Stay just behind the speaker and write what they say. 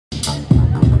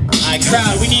Alright,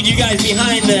 crowd, we need you guys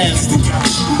behind them.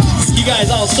 You guys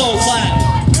all soul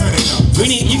clap.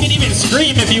 You can even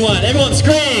scream if you want. Everyone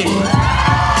scream!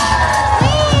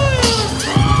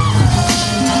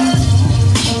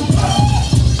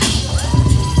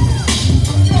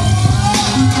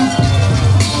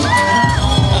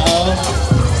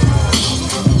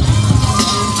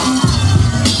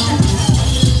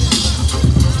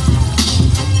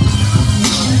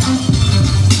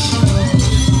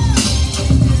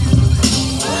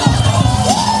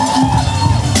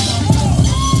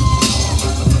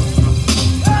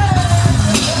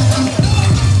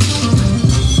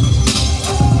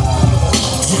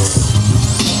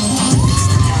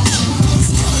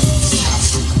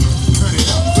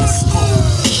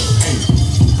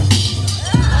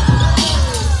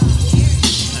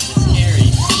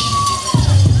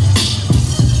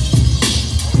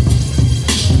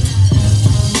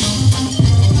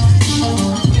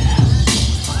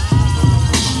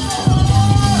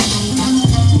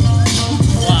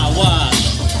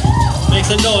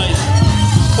 The noise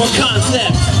for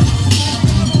Koncept.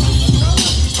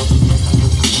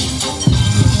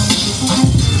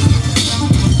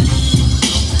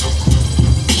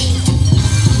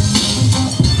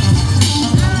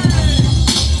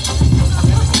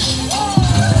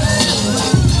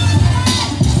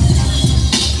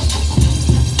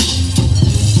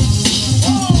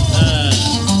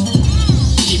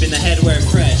 Keeping the headwear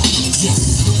fresh.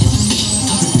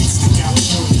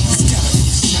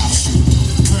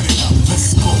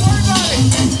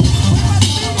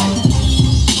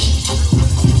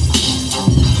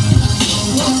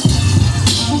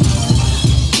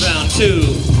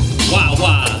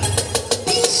 Wawa.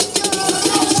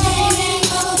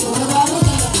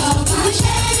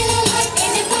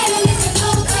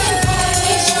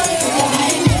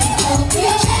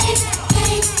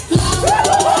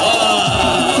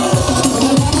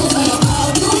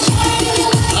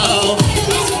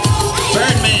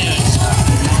 Birdman.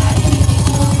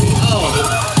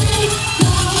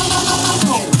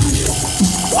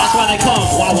 That's why they call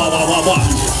him Wawa.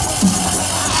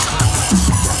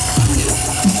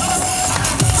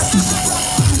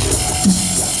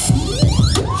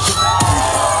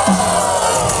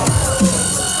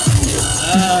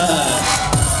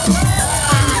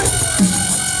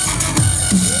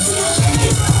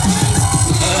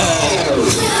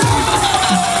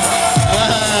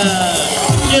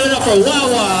 Give it up for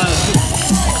Wawa.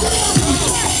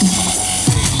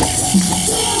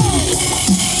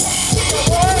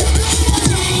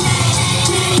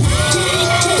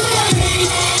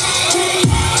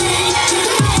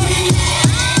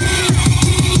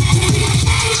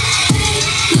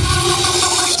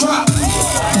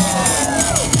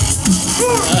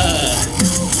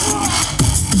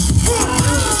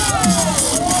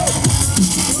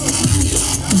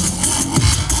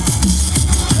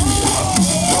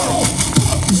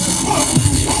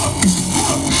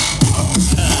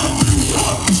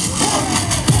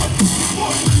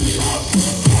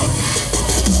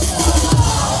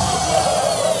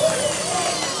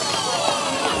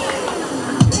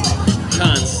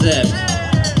 Koncept.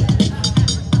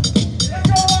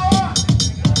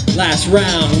 Last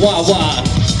round, Wawa.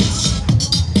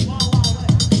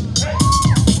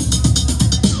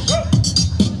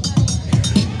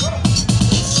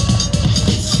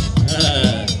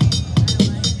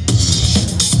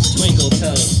 Twinkle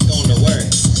toes going to work.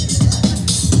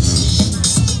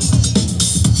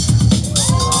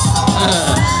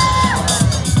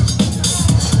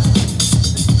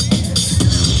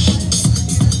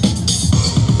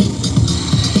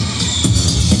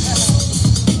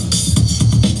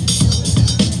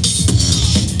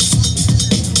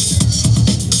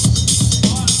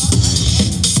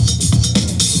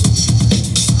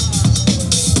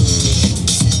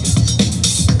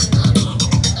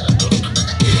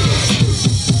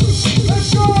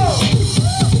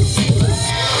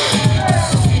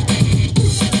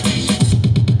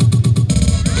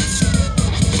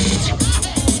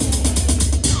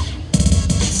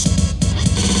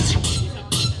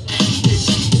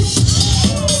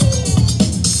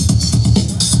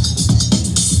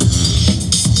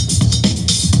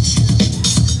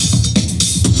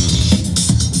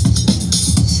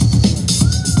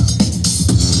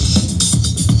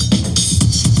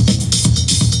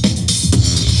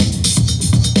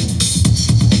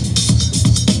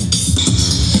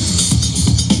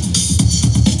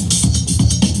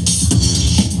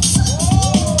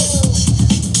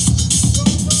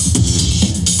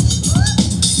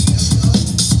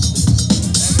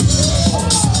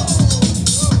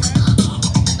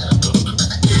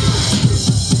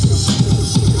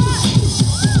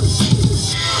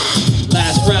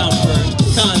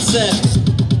 Koncept.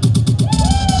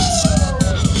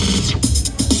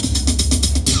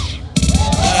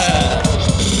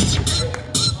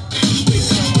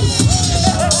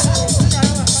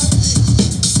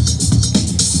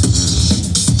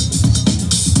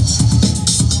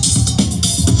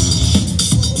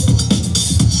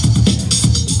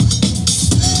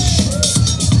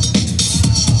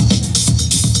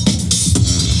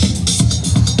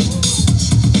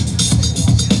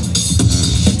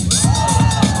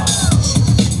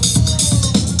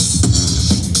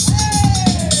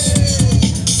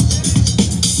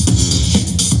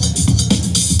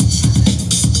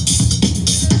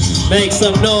 Make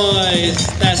some noise.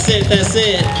 That's it, that's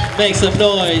it. Make some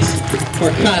noise for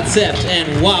Koncept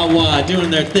and Wawa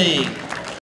doing their thing.